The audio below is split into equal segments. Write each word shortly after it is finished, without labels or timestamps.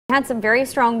Had some very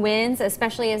strong winds,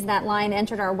 especially as that line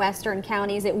entered our western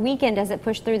counties. It weakened as it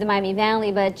pushed through the Miami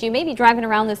Valley, but you may be driving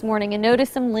around this morning and notice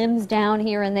some limbs down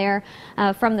here and there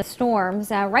from the storms.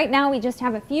 Right now, we just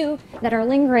have a few that are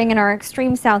lingering in our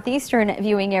extreme southeastern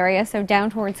viewing area, so down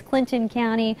towards Clinton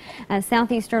County,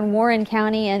 southeastern Warren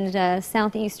County, and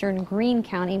southeastern Greene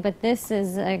County. But this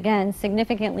is, again,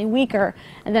 significantly weaker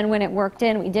than when it worked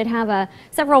in. We did have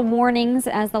several warnings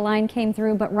as the line came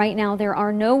through, but right now there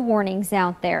are no warnings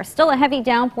out there. Still a heavy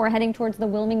downpour heading towards the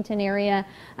Wilmington area,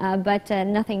 but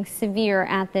nothing severe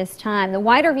at this time. The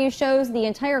wider view shows the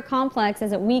entire complex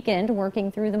as it weakened,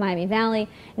 working through the Miami Valley.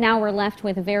 Now we're left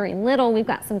with very little. We've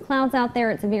got some clouds out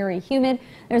there. It's very humid.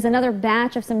 There's another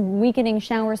batch of some weakening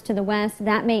showers to the west.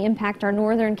 That may impact our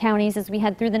northern counties as we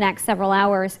head through the next several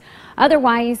hours.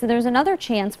 Otherwise, there's another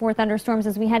chance for thunderstorms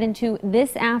as we head into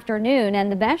this afternoon,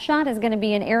 and the best shot is going to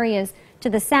be in areas to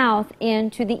the south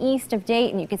and to the east of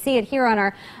Dayton. You can see it here on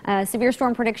our Severe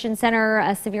Storm Prediction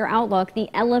Center Severe Outlook, the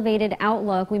elevated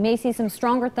outlook. We may see some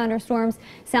stronger thunderstorms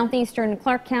southeastern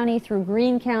Clark County through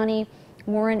Greene County,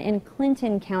 Warren and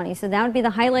Clinton County. So that would be the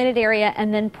highlighted area,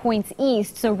 and then points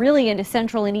east. So really into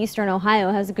central and eastern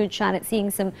Ohio has a good shot at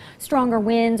seeing some stronger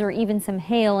winds or even some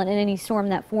hail in any storm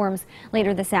that forms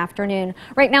later this afternoon.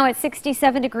 Right now it's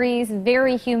 67 degrees,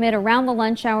 very humid. Around the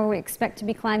lunch hour we expect to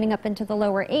be climbing up into the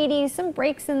lower 80s. Some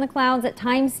breaks in the clouds at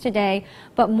times today,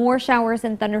 but more showers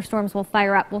and thunderstorms will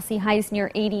fire up. We'll see highs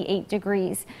near 88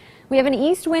 degrees. We have an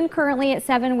east wind currently at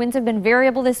 7. Winds have been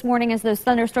variable this morning as those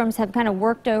thunderstorms have kind of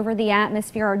worked over the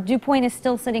atmosphere. Our dew point is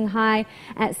still sitting high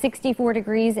at 64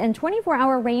 degrees, and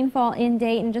 24-hour rainfall in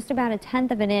Dayton, just about 1/10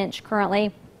 of an inch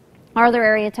currently. Our other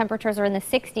area temperatures are in the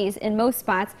 60s in most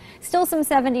spots. Still some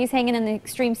 70s hanging in the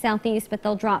extreme southeast, but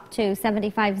they'll drop to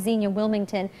 75 Xenia,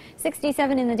 Wilmington,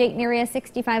 67 in the Dayton area,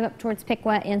 65 up towards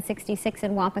Piqua, and 66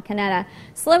 in Wapakoneta.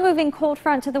 Slow-moving cold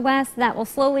front to the west that will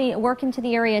slowly work into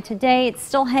the area today. It's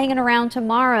still hanging around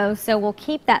tomorrow, so we'll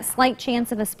keep that slight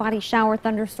chance of a spotty shower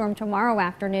thunderstorm tomorrow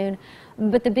afternoon.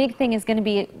 But the big thing is going to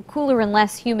be cooler and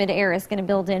less humid air is going to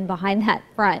build in behind that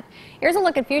front. Here's a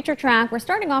look at future track. We're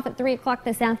starting off at 3 o'clock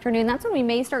this afternoon. That's when we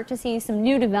may start to see some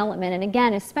new development. And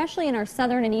again, especially in our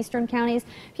southern and eastern counties,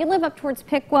 if you live up towards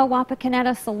Piqua,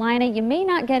 Wapakoneta, Salina, you may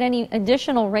not get any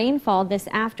additional rainfall this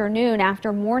afternoon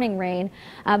after morning rain.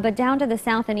 But down to the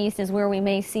south and east is where we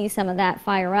may see some of that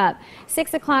fire up.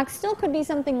 6 o'clock still could be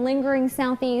something lingering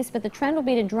southeast, but the trend will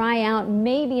be to dry out,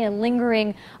 maybe a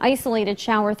lingering isolated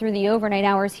shower through the overnight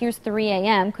hours. Here's 3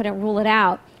 a.m. Couldn't rule it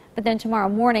out. But then tomorrow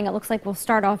morning, it looks like we'll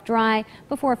start off dry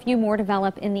before a few more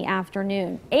develop in the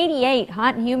afternoon. 88,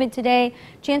 hot and humid today.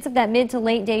 Chance of that mid to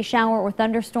late day shower or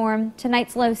thunderstorm.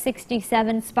 Tonight's low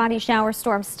 67, spotty shower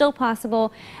storms still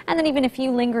possible. And then even a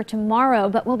few linger tomorrow,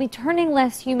 but we'll be turning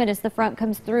less humid as the front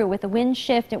comes through. With the wind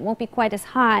shift, it won't be quite as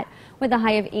hot with a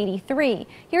high of 83.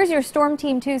 Here's your Storm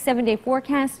Team 2 7-day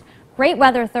forecast. Great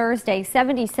weather Thursday,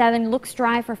 77, looks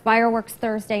dry for fireworks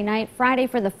Thursday night. Friday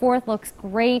for the 4th looks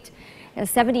great,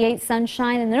 78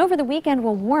 sunshine, and then over the weekend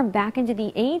we'll warm back into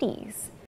the 80s.